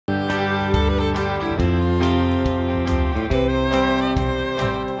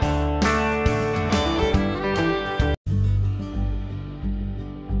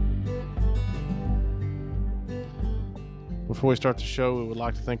before we start the show, we would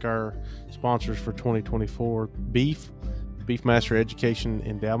like to thank our sponsors for 2024, Beefmaster Education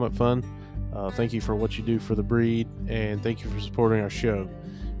Endowment Fund. Thank you for what you do for the breed, and thank you for supporting our show.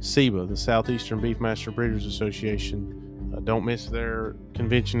 SEBA, the Southeastern Beefmaster Breeders Association. Don't miss their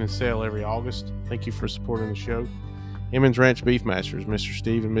convention and sale every August. Thank you for supporting the show. Emmons Ranch Beefmasters, Mr.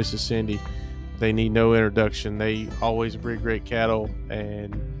 Steve and Mrs. Cindy. They need no introduction. They always breed great cattle,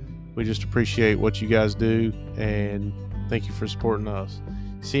 and we just appreciate what you guys do, and thank you for supporting us.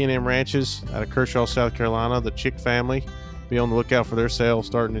 C&M Ranches out of Kershaw, South Carolina, the Chick family. Be on the lookout for their sale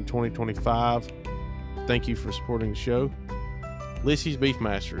starting in 2025. Thank you for supporting the show. Lissy's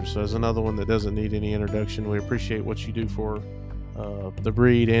Beefmasters is another one that doesn't need any introduction. We appreciate what you do for the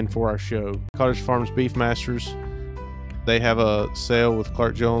breed and for our show. Cottage Farms Beefmasters, they have a sale with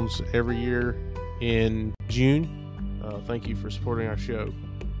Clark Jones every year in June. Thank you for supporting our show.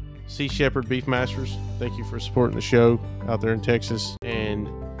 Sea Shepherd Beefmasters, thank you for supporting the show out there in Texas. And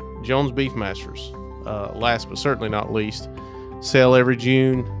Jones Beefmasters, last but certainly not least, sell every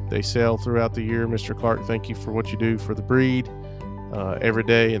June. They sell throughout the year. Mr. Clark, thank you for what you do for the breed every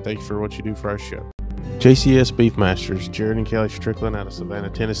day, and thank you for what you do for our show. JCS Beefmasters, Jared and Kelly Strickland out of Savannah,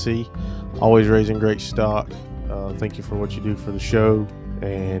 Tennessee, always raising great stock. Thank you for what you do for the show,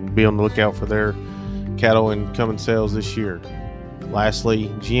 and be on the lookout for their cattle and coming sales this year. Lastly,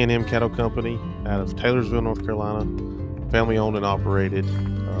 G&M Cattle Company out of Taylorsville, North Carolina, family owned and operated,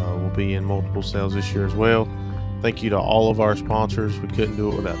 will be in multiple sales this year as well. Thank you to all of our sponsors. We couldn't do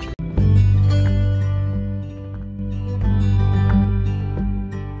it without you.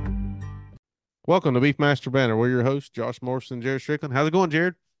 Welcome to Beefmaster Banner. We're your hosts, Josh Morrison and Jared Strickland. How's it going,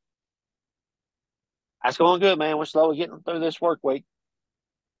 Jared? That's going good, man. We're slowly getting through this work week.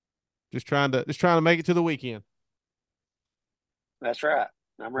 Just trying to make it to the weekend. That's right.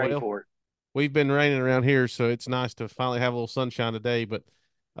 I'm ready for it. We've been raining around here, so it's nice to finally have a little sunshine today, but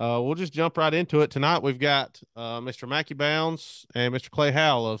we'll just jump right into it. Tonight we've got Mr. Mackie Bounds and Mr. Clay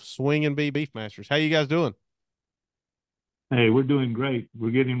Howell of Swing and B Beefmasters. How you guys doing? Hey, we're doing great. We're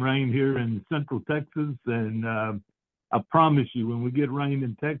getting rain here in Central Texas, and I promise you, when we get rain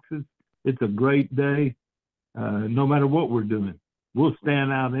in Texas, it's a great day. No matter what we're doing, we'll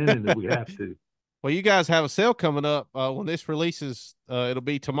stand out in it if we have to. Well, you guys have a sale coming up when this releases. It'll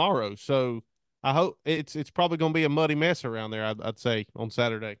be tomorrow, so I hope it's probably going to be a muddy mess around there. I'd say on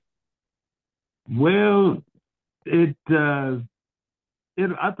Saturday. Well, I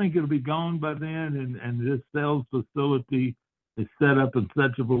think it'll be gone by then, and this sales facility is set up in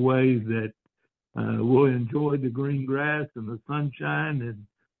such a way that we'll enjoy the green grass and the sunshine, and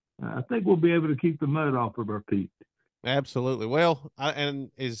I think we'll be able to keep the mud off of our feet. Absolutely. Well,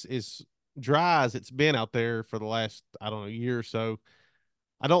 and is dry as it's been out there for the last, I don't know, year or so,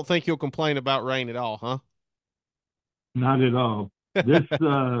 I don't think you'll complain about rain at all, huh? Not at all. This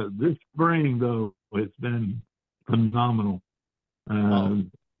spring, though, it's been phenomenal.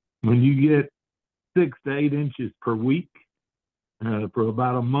 When you get 6 to 8 inches per week for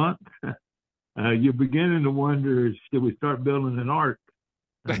about a month, you're beginning to wonder, should we start building an ark?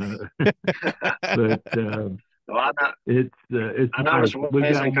 But Well, it's I noticed nice. when We I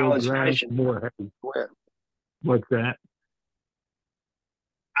was got in more College grass, Station. more hay. What's that?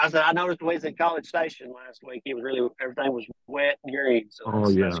 I said I noticed when I was in College Station last week. It was really, everything was wet and green, so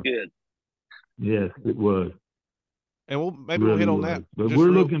that's good. Yes, it was. And we'll hit on that. But we're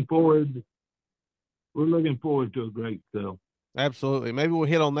looking forward. We're looking forward to a great sale. Absolutely. Maybe we'll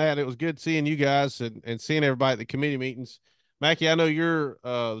hit on that. It was good seeing you guys and seeing everybody at the committee meetings. Mackie, I know you're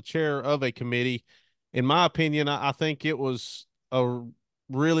the chair of a committee. In my opinion, I think it was a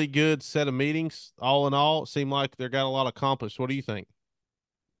really good set of meetings. All in all, it seemed like they got a lot accomplished. What do you think?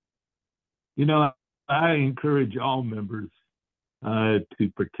 You know, I encourage all members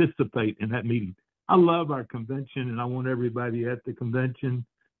to participate in that meeting. I love our convention, and I want everybody at the convention.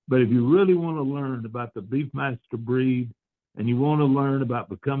 But if you really want to learn about the Beefmaster breed, and you want to learn about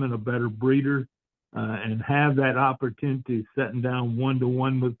becoming a better breeder, and have that opportunity sitting down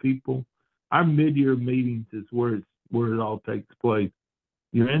one-to-one with people, our mid-year meetings is where it all takes place.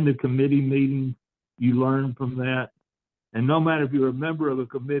 You're in the committee meetings, you learn from that, and no matter if you're a member of a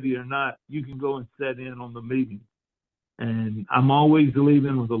committee or not, you can go and sit in on the meeting. And I'm always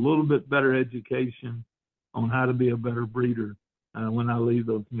leaving with a little bit better education on how to be a better breeder when I leave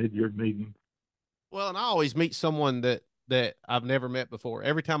those mid-year meetings. Well, and I always meet someone that I've never met before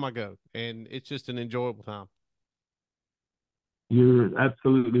every time I go, and it's just an enjoyable time. You're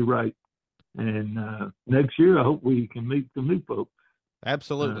absolutely right. And next year, I hope we can meet some new folks.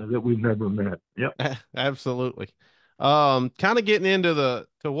 Absolutely. That we've never met. Yep. Absolutely. Kind of getting into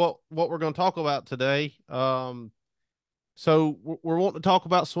what we're going to talk about today. So we're wanting to talk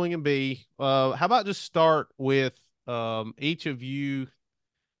about swinging bee. How about just start with each of you,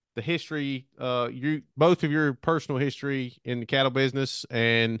 the history, you both of your personal history in the cattle business,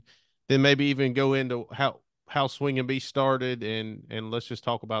 and then maybe even go into how swinging bee started, and let's just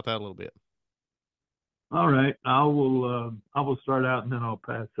talk about that a little bit. All right, I will start out and then I'll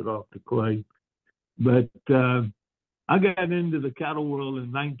pass it off to Clay. But I got into the cattle world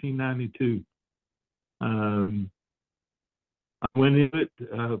in 1992. I went in it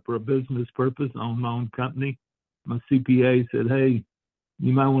for a business purpose on my own company. My CPA said, "Hey,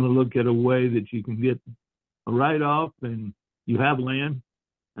 you might want to look at a way that you can get a write-off and you have land,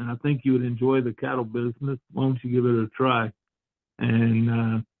 and I think you would enjoy the cattle business. Why don't you give it a try?"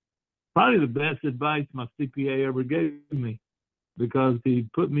 And probably the best advice my CPA ever gave me, because he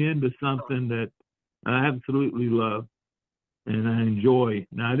put me into something that I absolutely love and I enjoy.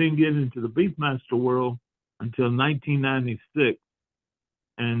 Now, I didn't get into the Beefmaster world until 1996.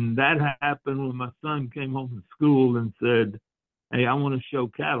 And that happened when my son came home from school and said, "Hey, I want to show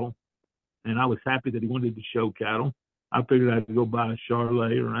cattle." And I was happy that he wanted to show cattle. I figured I'd go buy a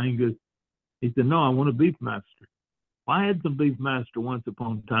Charolais or Angus. He said, "No, I want a Beefmaster." Well, I had some Beefmaster once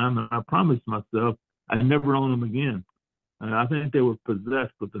upon a time, and I promised myself I'd never own them again. I think they were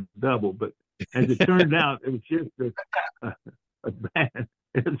possessed with the devil, but as it turned out, it was just a bad,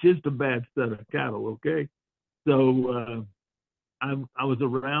 it was just a bad set of cattle. Okay, so I was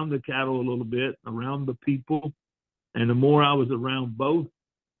around the cattle a little bit, around the people, and the more I was around both,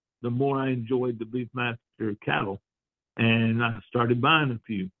 the more I enjoyed the Beefmaster cattle, and I started buying a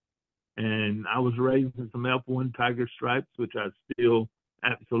few. And I was raising some F1 Tiger Stripes, which I still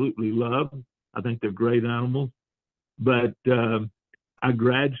absolutely love. I think they're great animals. But I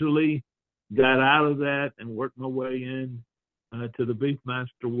gradually got out of that and worked my way in to the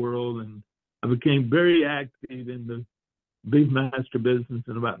Beefmaster world. And I became very active in the Beefmaster business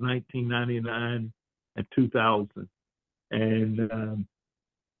in about 1999 and 2000. And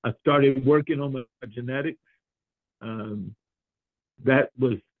I started working on my genetics. That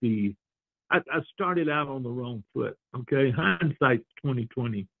was I started out on the wrong foot. Okay, hindsight's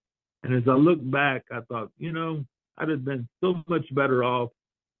 2020. And as I look back, I thought, I'd have been so much better off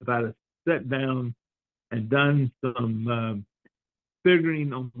if I'd have sat down and done some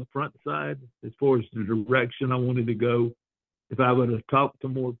figuring on the front side as far as the direction I wanted to go. If I would have talked to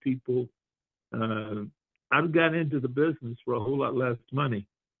more people, I'd have got into the business for a whole lot less money.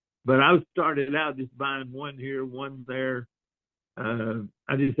 But I started out just buying one here, one there.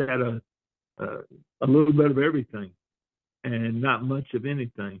 I just had a little bit of everything and not much of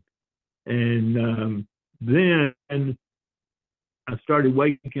anything. And then I started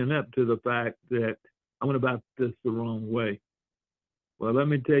waking up to the fact that I went about this the wrong way. Well, let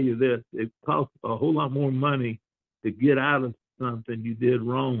me tell you this, it costs a whole lot more money to get out of something you did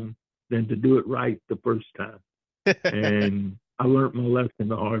wrong than to do it right the first time. And I learned my lesson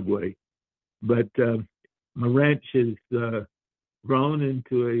the hard way. But my ranch has grown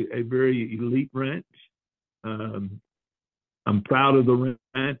into a very elite ranch. I'm proud of the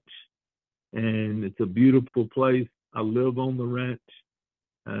ranch, and it's a beautiful place. I live on the ranch.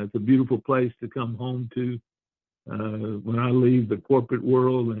 It's a beautiful place to come home to when I leave the corporate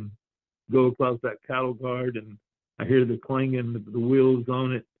world and go across that cattle guard and I hear the clanging of the wheels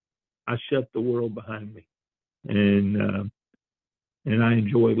on it. I shut the world behind me, and I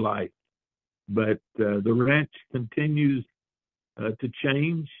enjoy life. But the ranch continues to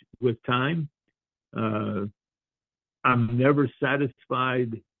change with time. I'm never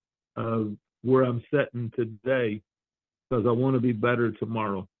satisfied where I'm sitting today because I want to be better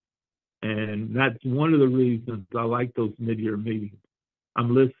tomorrow. And that's one of the reasons I like those mid-year meetings.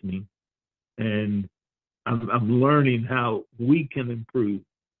 I'm listening and I'm learning how we can improve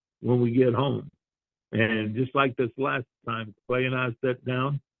when we get home. And just like this last time, Clay and I sat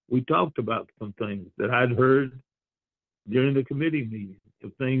down, we talked about some things that I'd heard during the committee meeting,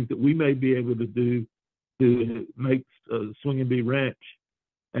 of things that we may be able to do to make Swinging Bee Ranch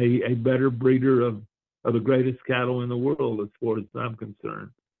a better breeder of the greatest cattle in the world, as far as I'm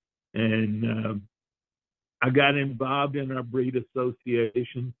concerned. And I got involved in our breed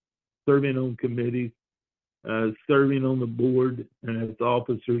association, serving on committees, serving on the board and as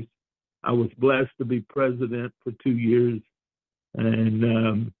officers. I was blessed to be president for 2 years.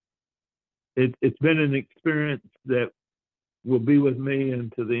 And it's been an experience that will be with me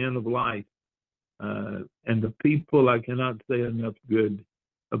until the end of life. And the people, I cannot say enough good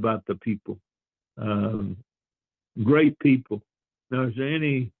about the people. Great people. Now, is there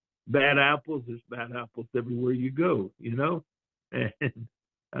any bad apples? There's bad apples everywhere you go, And,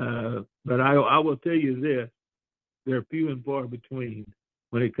 but I will tell you this, they're few and far between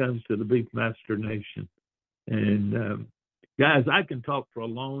when it comes to the Beefmaster Nation. And guys, I can talk for a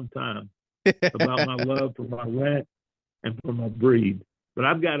long time about my love for my ranch and for my breed, but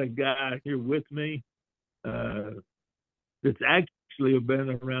I've got a guy here with me that's actually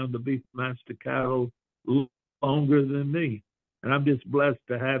been around the Beefmaster cattle longer than me, and I'm just blessed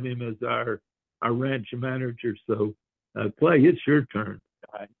to have him as our ranch manager. So, Clay, it's your turn.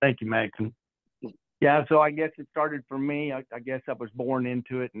 All right. Thank you, Mackie. Yeah, so I guess it started for me. I guess I was born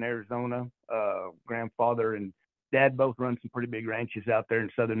into it in Arizona. Grandfather and dad both run some pretty big ranches out there in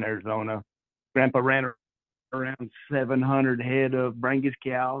southern Arizona. Grandpa ran around 700 head of Brangus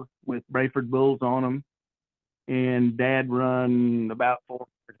cows with Brayford bulls on them. And dad run about 400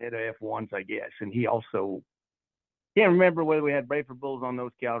 head of F1s, I guess. And he also, can't remember whether we had Brayford bulls on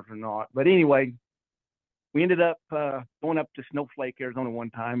those cows or not. But anyway, we ended up going up to Snowflake, Arizona one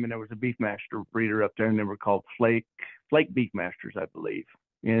time, and there was a Beefmaster breeder up there, and they were called Flake Beefmasters, I believe.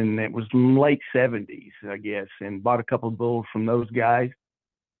 And it was late 70s, I guess, and bought a couple of bulls from those guys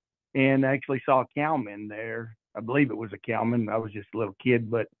and actually saw a cowman there. I believe it was a cowman. I was just a little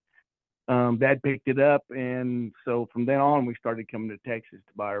kid, but Dad picked it up. And so from then on, we started coming to Texas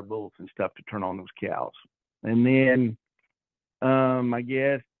to buy our bulls and stuff to turn on those cows. And then I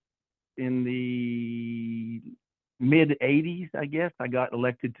guess in the mid 80s, I guess, I got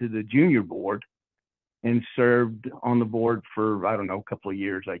elected to the junior board and served on the board for, I don't know, a couple of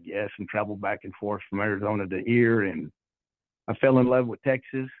years, I guess, and traveled back and forth from Arizona to here. And I fell in love with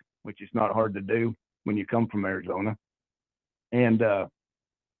Texas, which is not hard to do when you come from Arizona. And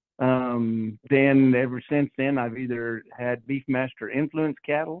then ever since then, I've either had Beefmaster influence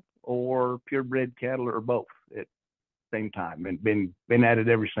cattle or purebred cattle or both at the same time, and been at it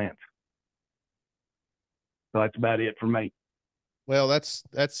ever since. So that's about it for me. Well, that's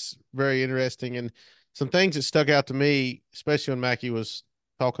very interesting, and some things that stuck out to me, especially when Mackie was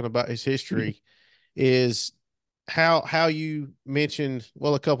talking about his history, is how you mentioned,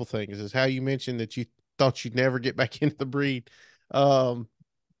 well, a couple things is how you mentioned that you thought you'd never get back into the breed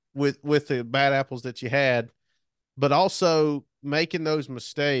with the bad apples that you had, but also making those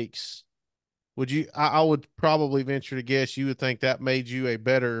mistakes. I would probably venture to guess you would think that made you a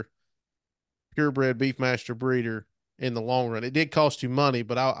better purebred Beefmaster breeder in the long run. It did cost you money,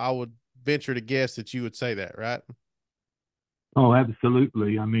 but I would venture to guess that you would say that, right? Oh,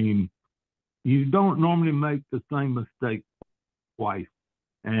 absolutely. I mean, you don't normally make the same mistake twice.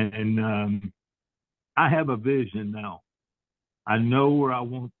 And I have a vision now. I know where I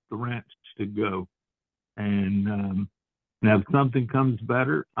want the ranch to go. And now if something comes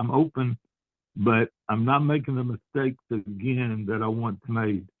better, I'm open, but I'm not making the mistakes again that I once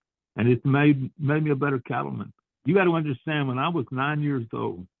made. And it's made me a better cattleman. You got to understand, when I was 9 years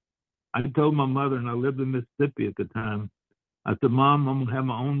old, I told my mother, and I lived in Mississippi at the time, I said, Mom, I'm going to have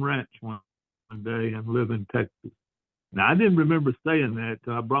my own ranch one day and live in Texas. Now, I didn't remember saying that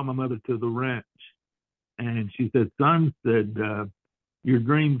till I brought my mother to the ranch. And she said, son, your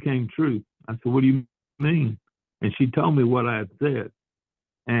dream came true. I said, what do you mean? And she told me what I had said.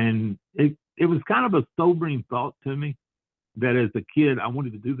 And it was kind of a sobering thought to me that as a kid, I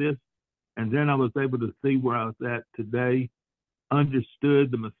wanted to do this. And then I was able to see where I was at today,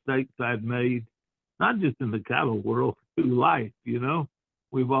 understood the mistakes I'd made, not just in the cattle world, through life, you know.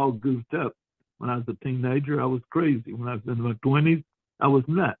 We've all goofed up. When I was a teenager, I was crazy. When I was in my 20s, I was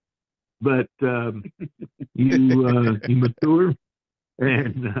nuts. But you mature,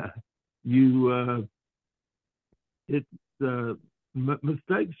 and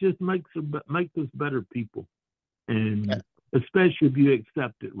mistakes just make us better people, and especially if you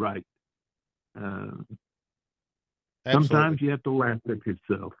accept it right. Sometimes you have to laugh at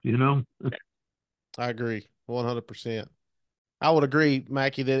yourself, you know. I agree 100%. I would agree,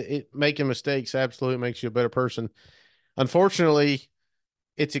 Mackie, that making mistakes absolutely makes you a better person. Unfortunately,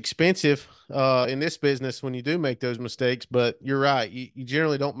 it's expensive in this business when you do make those mistakes, but you're right. You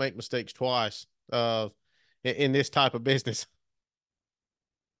generally don't make mistakes twice in this type of business.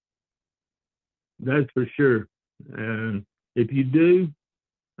 That's for sure. And if you do,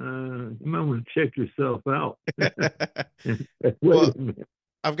 you might want to check yourself out. Well,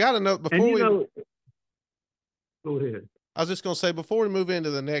 I've got a note before go ahead. I was just going to say, before we move into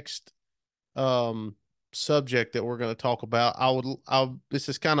the next subject that we're going to talk about, this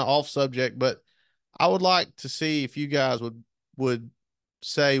is kind of off subject, but I would like to see if you guys would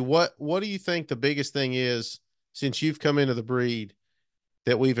say what do you think the biggest thing is since you've come into the breed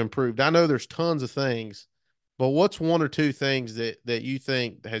that we've improved? I know there's tons of things, but what's one or two things that you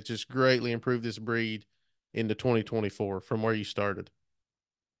think has just greatly improved this breed into 2024 from where you started?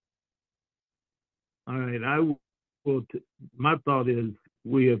 All right, my thought is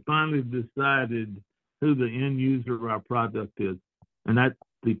we have finally decided who the end user of our product is, and that's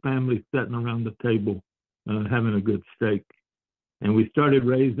the family sitting around the table having a good steak. And we started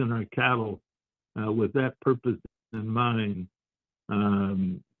raising our cattle with that purpose in mind.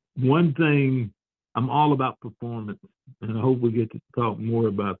 One thing, I'm all about performance, and I hope we get to talk more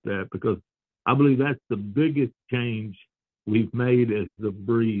about that, because I believe that's the biggest change we've made as a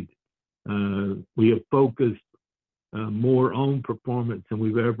breed. We have focused more on performance than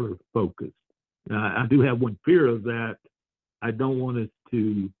we've ever focused. I do have one fear of that. I don't want us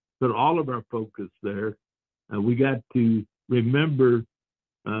to put all of our focus there. We got to remember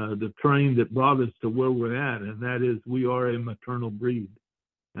the train that brought us to where we're at, and that is we are a maternal breed.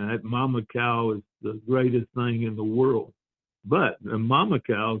 That mama cow is the greatest thing in the world. But the mama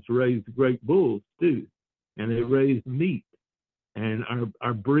cows raise great bulls too, and they raise meat. And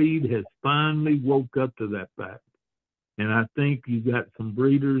our breed has finally woke up to that fact. And I think you've got some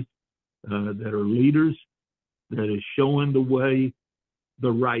breeders that are leaders that is showing the way,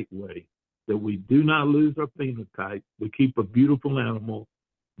 the right way, that we do not lose our phenotype. We keep a beautiful animal,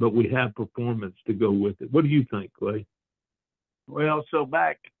 but we have performance to go with it. What do you think, Clay? Well, so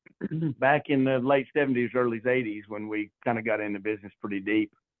back in the late 70s, early 80s, when we kind of got into business pretty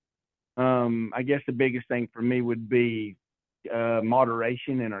deep, I guess the biggest thing for me would be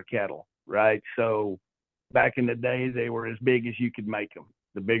moderation in our cattle, right? So back in the day, they were as big as you could make them.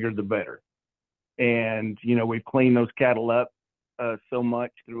 The bigger, the better. And, you know, we've cleaned those cattle up so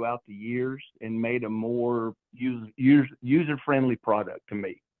much throughout the years and made a more user-friendly product to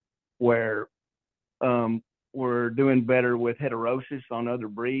me, where we're doing better with heterosis on other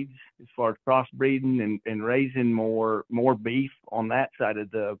breeds as far as crossbreeding and raising more beef on that side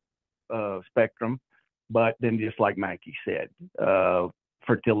of the spectrum. But then, just like Mackie said,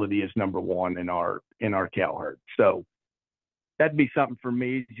 fertility is number one in our cow herd. So that'd be something for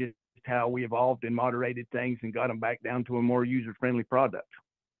me, just how we evolved and moderated things and got them back down to a more user-friendly product.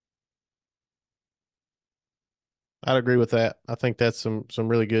 I'd agree with that. I think that's some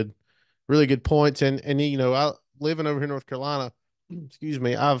really good points. And you know, I living over here in North Carolina, excuse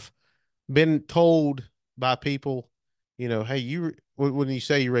me, I've been told by people, you know, hey, when you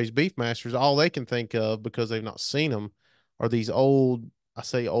say you raise Beefmasters, all they can think of, because they've not seen them, are these old. I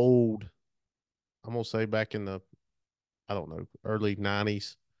say old. I'm gonna say back in the, I don't know, early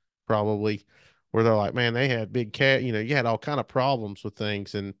 '90s, probably, where they're like, man, they had big cat. You know, you had all kind of problems with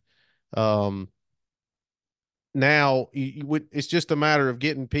things, and now it's just a matter of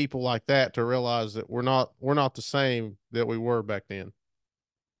getting people like that to realize that we're not the same that we were back then.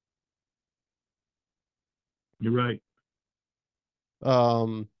 You're right.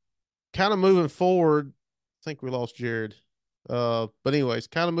 Kind of moving forward, I think we lost Jared. But anyways,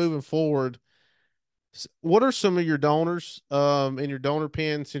 kind of moving forward, what are some of your donors in your donor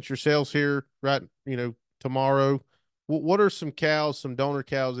pen, since your sales here right, you know, tomorrow? What are some donor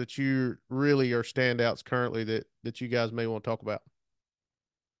cows that you really are standouts currently that you guys may want to talk about?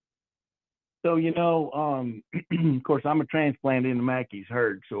 So, you know, of course, I'm a transplant into Mackie's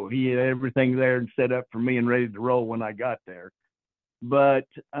herd, so he had everything there and set up for me and ready to roll when I got there. But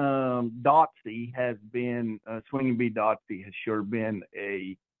Dotsy has been, Swinging Bee Dotsy has sure been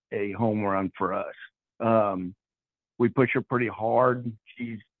a home run for us. We push her pretty hard.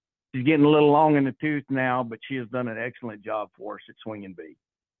 She's getting a little long in the tooth now, but she has done an excellent job for us at Swinging Bee.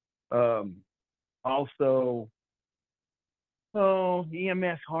 Also,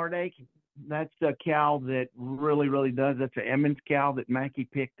 EMS Heartache. That's a cow that really does. That's an Emmons cow that Mackie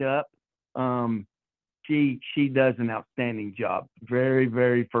picked up. She does an outstanding job. Very,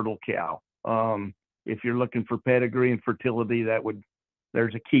 very fertile cow. If you're looking for pedigree and fertility,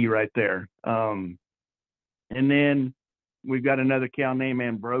 there's a key right there. And then we've got another cow named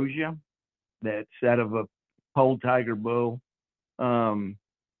Ambrosia that's out of a Pole Tiger bull. That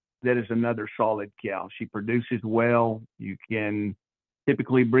is another solid cow. She produces well. You can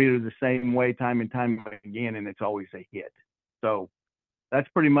typically breed her the same way time and time again, and it's always a hit. So that's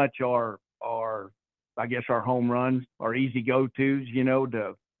pretty much our I guess our home runs, our easy go-tos, you know,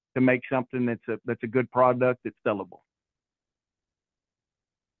 to make something that's a good product that's sellable.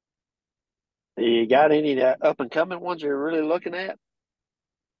 You got any up and coming ones you're really looking at?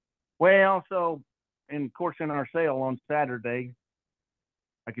 Well, so, and of course, in our sale on Saturday,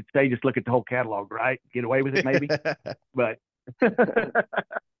 I could say just look at the whole catalog, right? Get away with it, maybe. but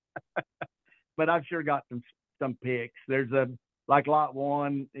I've sure got some picks. There's like lot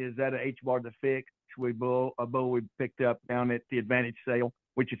one is at a H-Bar the Fix, a bull we picked up down at the Advantage sale,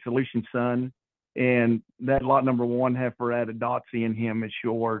 which is Solution Sun. And that lot number one heifer had a Dotsy in him is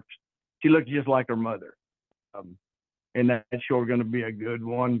short. She looked just like her mother. and that's sure going to be a good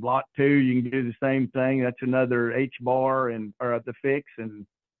one. Lot 2, you can do the same thing. That's another H-bar or the fix and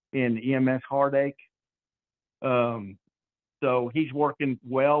in EMS heartache. So he's working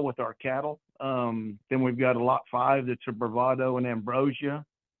well with our cattle. Then we've got a lot 5 that's a Bravado and Ambrosia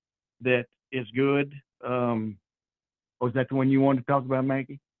that is good. Was that the one you wanted to talk about,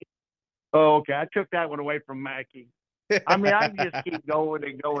 Mackie? Oh, okay. I took that one away from Mackie. I mean, I can just keep going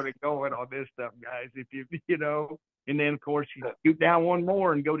and going and going on this stuff, guys. If you know, and then of course you shoot down one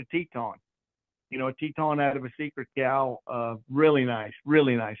more and go to Teton. You know, a Teton out of a secret cow, really nice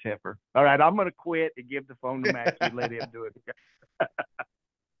heifer. All right, I'm gonna quit and give the phone to Mackie and let him do it.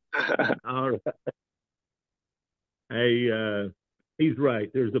 All right. Hey, he's right.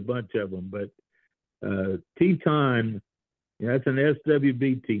 There's a bunch of them, but Teton, that's an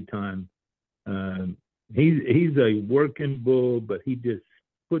SWB Teton. He's a working bull, but he just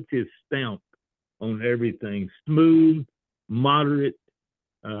puts his stamp on everything. Smooth, moderate,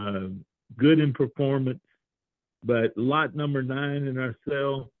 good in performance. But lot number 9 in our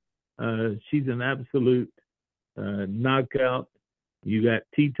cell, she's an absolute knockout. You got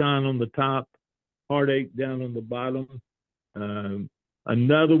Teton on the top, Heartache down on the bottom.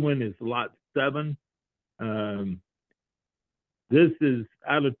 Another one is lot 7. This is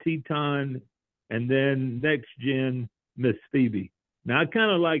out of Teton, and then next gen, Miss Phoebe. Now, I kind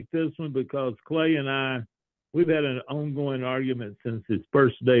of like this one because Clay and we've had an ongoing argument since his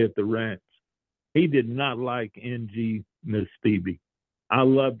first day at the ranch. He did not like NG Miss Phoebe. I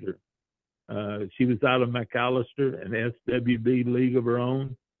loved her. She was out of McAllister, an SWB league of her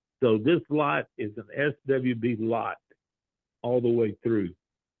own. So this lot is an SWB lot all the way through.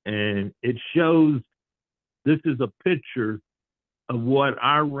 And it shows, this is a picture of what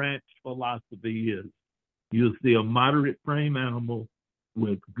our ranch philosophy is. You'll see a moderate frame animal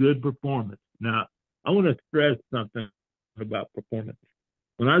with good performance. Now, I want to stress something about performance.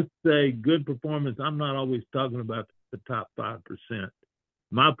 When I say good performance, I'm not always talking about the top 5%.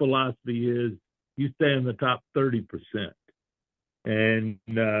 My philosophy is you stay in the top 30%. And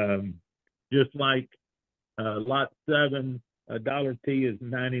just like lot 7, dollar T is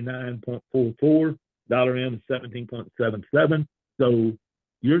 99.44, dollar M is 17.77. So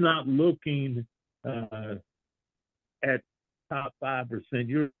you're not looking at top 5%.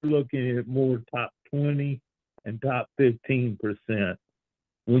 You're looking at more top 20 and top 15%.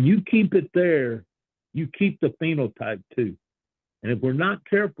 When you keep it there, you keep the phenotype too. And if we're not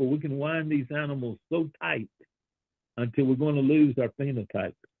careful, we can wind these animals so tight until we're going to lose our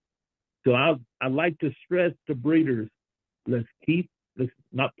phenotype. So I like to stress to breeders, let's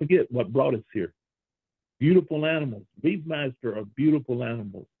not forget what brought us here. Beautiful animals. Beefmaster are beautiful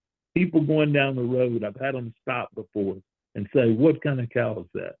animals. People going down the road, I've had them stop before and say, what kind of cow is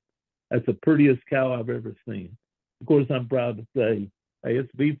that? That's the prettiest cow I've ever seen. Of course, I'm proud to say, hey,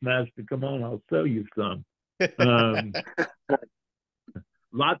 it's Beefmaster. Come on, I'll sell you some.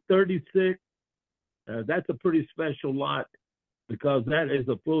 Lot 36, that's a pretty special lot because that is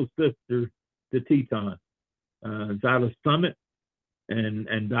a full sister to Teton. It's out of Summit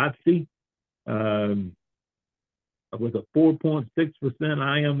and Dotsy with a 4.6%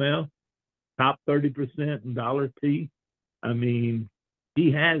 IML, top 30% in dollar T. I mean,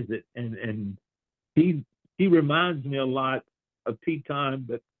 he has it, and he reminds me a lot of Teton,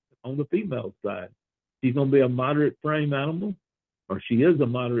 but on the female side. She's going to be a moderate frame animal, or she is a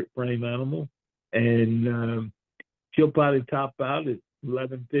moderate frame animal, and she'll probably top out at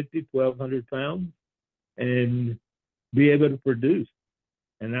 1,150, 1,200 pounds and be able to produce.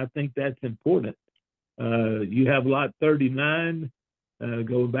 And I think that's important. You have lot 39,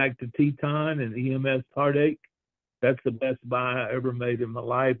 going back to Teton and EMS Heartache. That's the best buy I ever made in my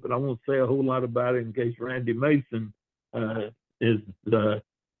life, but I won't say a whole lot about it in case Randy Mason is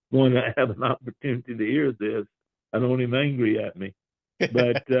going to have an opportunity to hear this. I don't want him angry at me.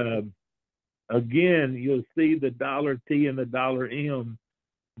 But again, you'll see the dollar T and the dollar M,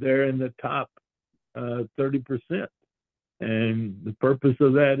 they're in the top 30%. And the purpose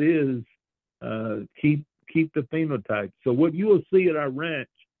of that is keep the phenotype. So what you will see at our ranch,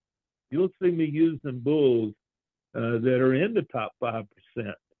 you'll see me using bulls that are in the top 5%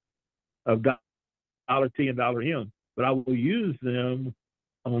 of dollar T and dollar M, but I will use them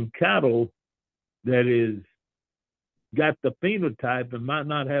on cattle that is got the phenotype and might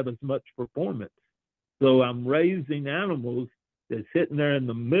not have as much performance. So I'm raising animals that's sitting there in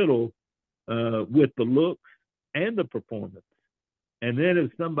the middle with the looks and the performance. And then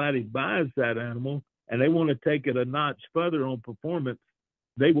if somebody buys that animal and they want to take it a notch further on performance,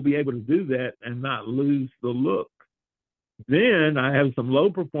 they will be able to do that and not lose the look. Then I have some low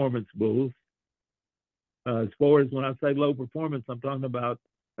performance bulls As far as when I say low performance, I'm talking about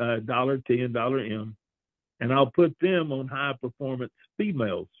dollar T and dollar M, and I'll put them on high performance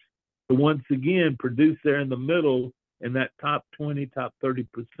females to once again produce there in the middle in that top 20, top 30%.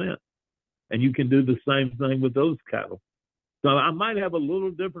 And you can do the same thing with those cattle. So I might have a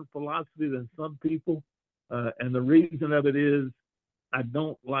little different philosophy than some people, and the reason of it is I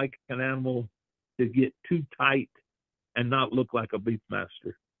don't like an animal to get too tight and not look like a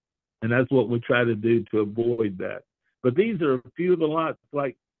Beefmaster. And that's what we try to do to avoid that. But these are a few of the lots,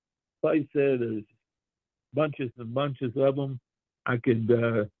 like Clay said, there's bunches and bunches of them. I could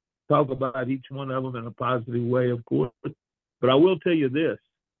talk about each one of them in a positive way, of course. But I will tell you this,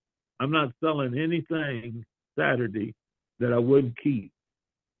 I'm not selling anything Saturday that I wouldn't keep.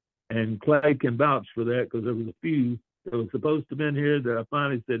 And Clay can vouch for that because there was a few that was supposed to have been here that I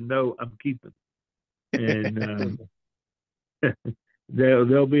finally said, no, I'm keeping. And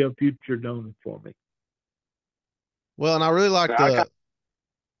they'll be a future donor for me. Well, and I really like I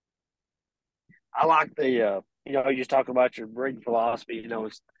like the, you just talking about your breeding philosophy.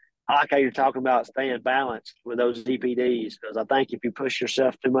 I like how you're talking about staying balanced with those DPDs, because I think if you push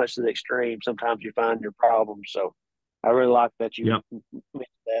yourself too much to the extreme, sometimes you find your problems. So I really like that you mentioned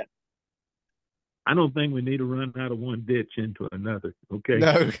that. I don't think we need to run out of one ditch into another. Okay.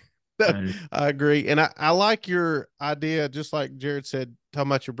 No, I agree. And I like your idea, just like Jared said, talking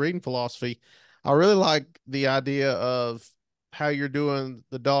about your breeding philosophy. I really like the idea of how you're doing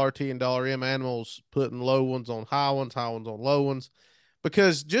the dollar T and dollar M animals, putting low ones on high ones on low ones,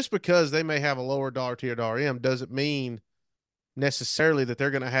 because just because they may have a lower dollar T or dollar M doesn't mean necessarily that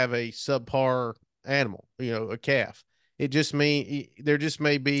they're going to have a subpar animal, a calf. It just there just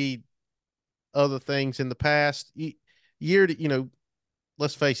may be other things in the past year to,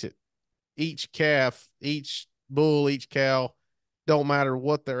 let's face it, each calf, each bull, each cow, don't matter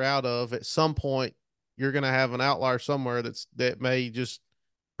what they're out of, at some point you're going to have an outlier somewhere that may just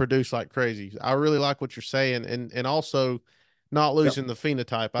produce like crazy. I really like what you're saying, and also not losing the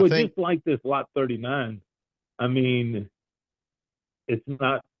phenotype. I think just like this lot 39, I mean, it's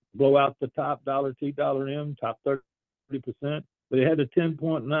not blow out the top dollar T, dollar M, top 30%, but it had a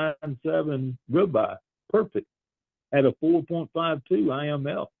 10.97 ribeye, perfect. Had a 4.52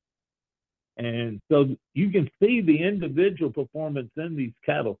 IML. And so you can see the individual performance in these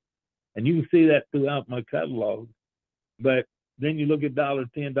cattle, and you can see that throughout my catalog. But then you look at dollar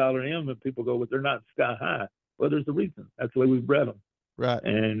T and dollar M, and people go, well, they're not sky high. Well, there's a reason. That's the way we bred them. Right.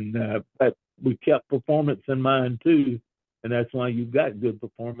 And but we kept performance in mind too, and that's why you've got good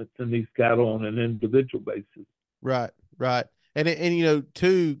performance in these cattle on an individual basis. Right, right. And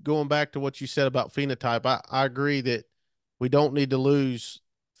too, going back to what you said about phenotype, I agree that we don't need to lose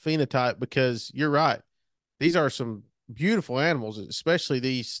phenotype, because you're right. These are some beautiful animals, especially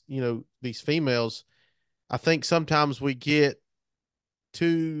these females. I think sometimes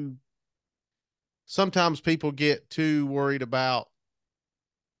people get too worried about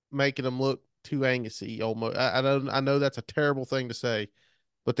making them look too Angusy almost. I know that's a terrible thing to say,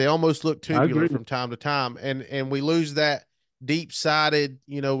 but they almost look tubular from time to time. And we lose that deep sided,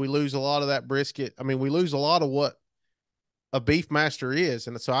 we lose a lot of that brisket. I mean, we lose a lot of what a Beefmaster is.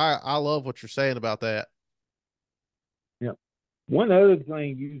 And so I love what you're saying about that. Yeah. One other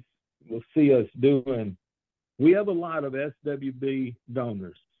thing you will see us doing, we have a lot of SWB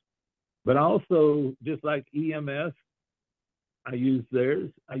donors, but also just like EMS, I use theirs.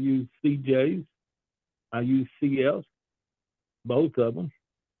 I use CJ's. I use CL's, both of them.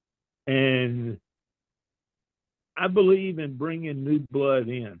 And I believe in bringing new blood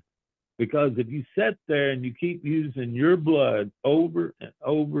in, because if you sit there and you keep using your blood over and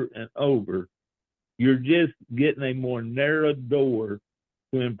over and over, you're just getting a more narrow door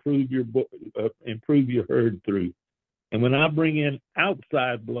to improve your herd through. And when I bring in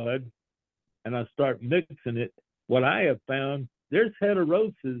outside blood and I start mixing it, what I have found, there's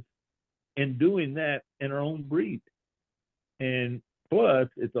heterosis in doing that in our own breed. And plus,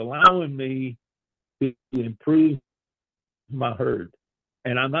 it's allowing me to improve my herd.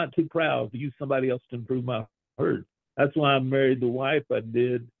 And I'm not too proud to use somebody else to improve my herd. That's why I married the wife I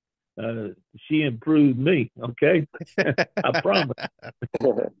did. She improved me, okay? I promise.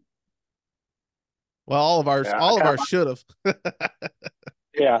 Well, all of ours should have.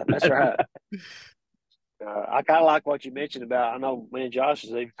 Yeah, that's right. I kind of like what you mentioned about, I know me and Josh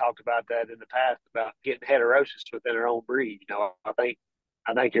has even talked about that in the past, about getting heterosis within our own breed. I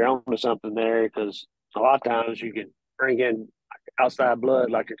think you're onto something there, because a lot of times you can bring in outside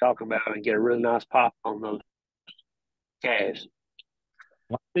blood like you're talking about and get a really nice pop on those calves.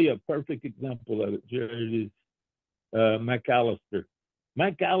 I'll see a perfect example of it, Jared, is McAllister.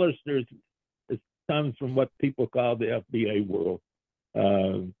 McAllister is comes from what people call the FBA world.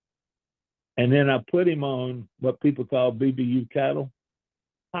 And then I put him on what people call BBU cattle,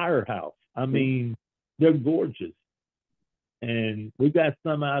 Firehouse. I mean, they're gorgeous. And we got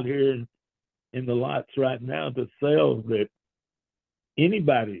some out here in the lots right now to sell that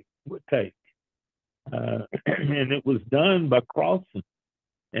anybody would take. And it was done by crossing.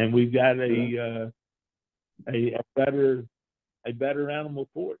 And we've got a better animal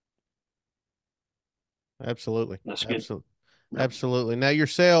for it. Absolutely. That's good. Absolutely. Now your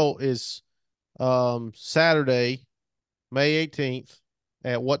sale is Saturday, May 18th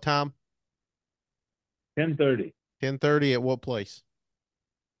at what time? 10:30. 10:30 at what place?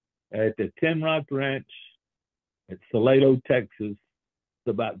 At the Ten Rock Ranch at Salado, Texas. It's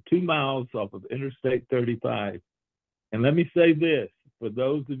about 2 miles off of Interstate 35. And let me say this, for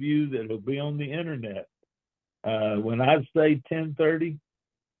those of you that will be on the internet, when I say 10:30,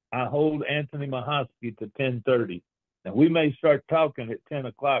 I hold Anthony Mahosky to 10:30. Now, we may start talking at 10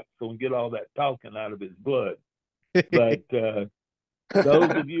 o'clock so we get all that talking out of his blood. But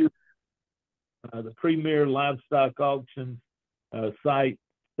those of you, the Premier Livestock Auction site,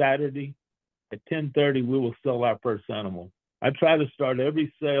 Saturday at 10:30, we will sell our first animal. I try to start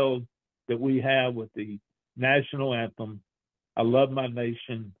every sale that we have with the national anthem. I love my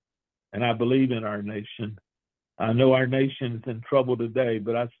nation, and I believe in our nation. I know our nation is in trouble today,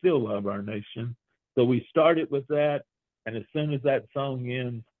 but I still love our nation. So we started with that, and as soon as that song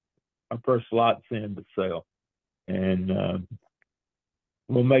ends, our first lot's in to sell. And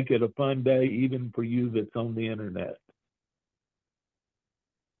we'll make it a fun day, even for you that's on the internet.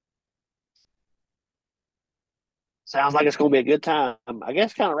 Sounds like it's going to be a good time. I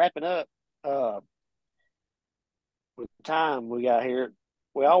guess kind of wrapping up with the time we got here,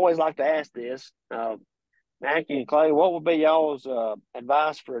 we always like to ask this. Mackie and Clay, what would be y'all's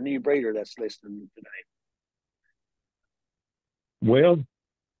advice for a new breeder that's listening today? Well,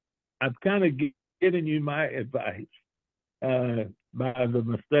 I've kind of given you my advice by the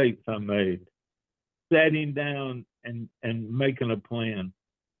mistakes I made. Sitting down and making a plan.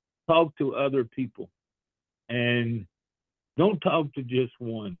 Talk to other people. And don't talk to just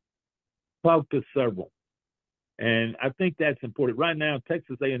one. Talk to several. And I think that's important. Right now,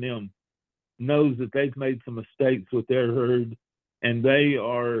 Texas A&M knows that they've made some mistakes with their herd, and they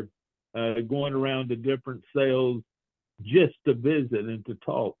are going around to different sales just to visit and to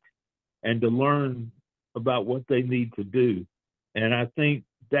talk and to learn about what they need to do. And I think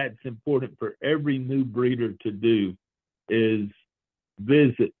that's important for every new breeder to do, is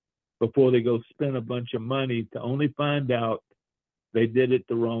visit before they go spend a bunch of money to only find out they did it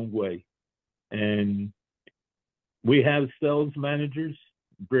the wrong way. And we have sales managers,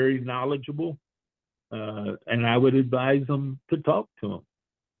 very knowledgeable, and I would advise them to talk to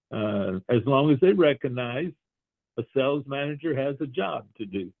them, as long as they recognize a sales manager has a job to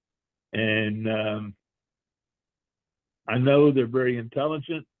do. And I know they're very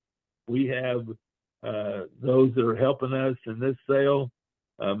intelligent. We have those that are helping us in this sale,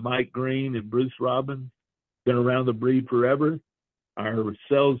 Mike Green and Bruce Robbins, been around the breed forever. Our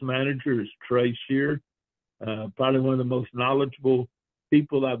sales manager is Trey Shear, probably one of the most knowledgeable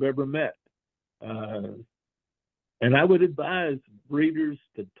people I've ever met. And I would advise breeders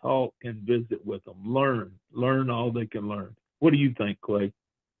to talk and visit with them, learn all they can learn. What do you think, Clay?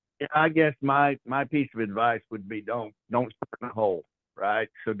 Yeah, I guess my piece of advice would be don't start in a hole, right?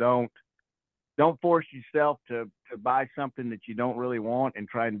 So don't force yourself to buy something that you don't really want and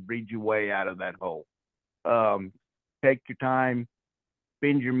try and breed your way out of that hole. Take your time,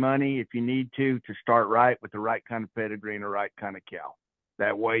 spend your money if you need to start right with the right kind of pedigree and the right kind of cow.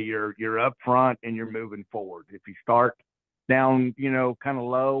 That way you're up front and you're moving forward. If you start down, kind of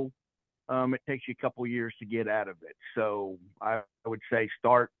low, it takes you a couple years to get out of it. So I would say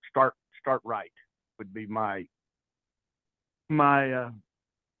start right would be my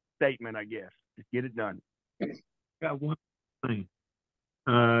statement, I guess. Just get it done. Got one thing.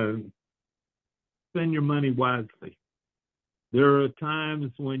 Spend your money wisely. There are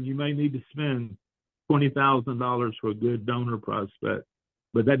times when you may need to spend $20,000 for a good donor prospect,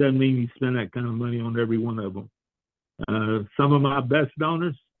 but that doesn't mean you spend that kind of money on every one of them. Some of my best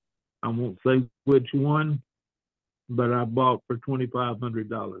donors, I won't say which one, but I bought for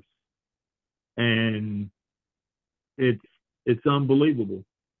 $2,500, and it's unbelievable.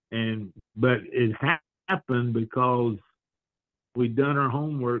 But it happened because we done our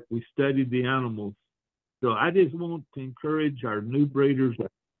homework, we studied the animals. So I just want to encourage our new breeders to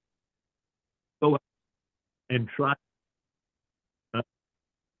go out and try.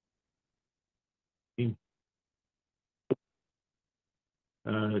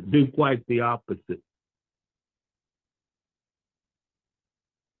 do quite the opposite.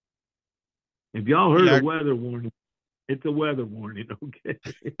 If y'all heard a weather warning, it's a weather warning, okay?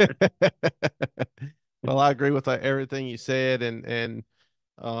 Well, I agree with everything you said, and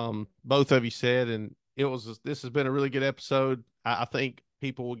both of you said, and this has been a really good episode. I think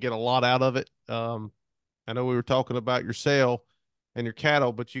people will get a lot out of it. I know we were talking about your sale and your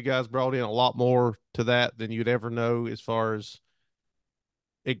cattle, but you guys brought in a lot more to that than you'd ever know, as far as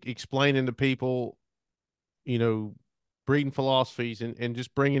explaining to people, breeding philosophies, and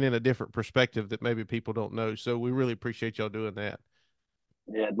just bringing in a different perspective that maybe people don't know. So we really appreciate y'all doing that.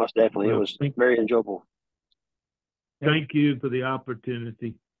 Yeah, most definitely. It was very enjoyable. Thank you for the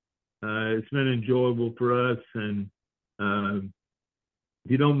opportunity. It's been enjoyable for us. And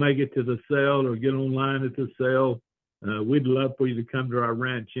if you don't make it to the sale or get online at the sale, we'd love for you to come to our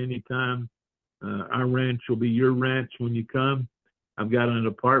ranch anytime. Our ranch will be your ranch when you come. I've got an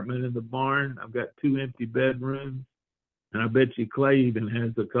apartment in the barn. I've got 2 empty bedrooms. And I bet you Clay even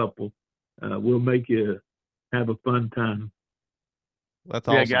has a couple. We'll make you have a fun time. That's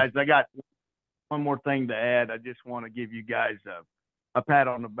awesome. Yeah, guys, I got one more thing to add. I just want to give you guys a pat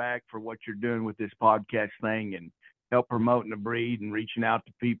on the back for what you're doing with this podcast thing and help promoting the breed and reaching out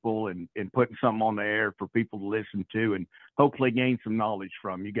to people and putting something on the air for people to listen to and hopefully gain some knowledge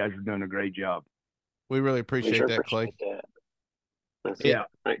from. You guys are doing a great job. We really appreciate that, Clay. Yeah.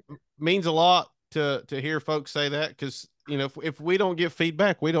 It means a lot to hear folks say that, because if we don't get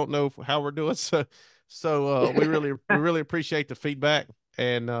feedback, we don't know how we're doing. So we really appreciate the feedback.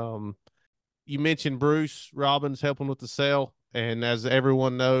 And you mentioned Bruce Robbins helping with the sale, and as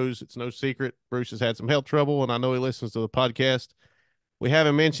everyone knows, it's no secret, Bruce has had some health trouble, and I know he listens to the podcast. We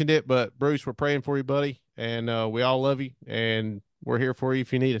haven't mentioned it, but Bruce, we're praying for you, buddy, and we all love you, and we're here for you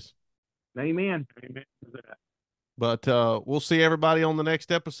if you need us. Amen. But we'll see everybody on the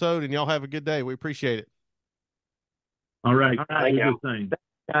next episode, and y'all have a good day. We appreciate it. All right. Thank you.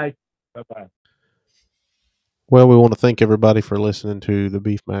 Guys. Bye-bye. Well, we want to thank everybody for listening to the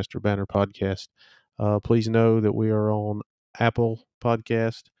Beefmaster Banner podcast. Please know that we are on Apple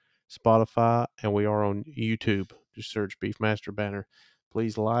Podcast, Spotify, and we are on YouTube. Just search Beefmaster Banner.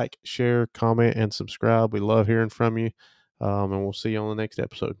 Please like, share, comment, and subscribe. We love hearing from you, and we'll see you on the next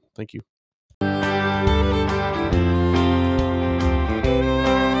episode. Thank you.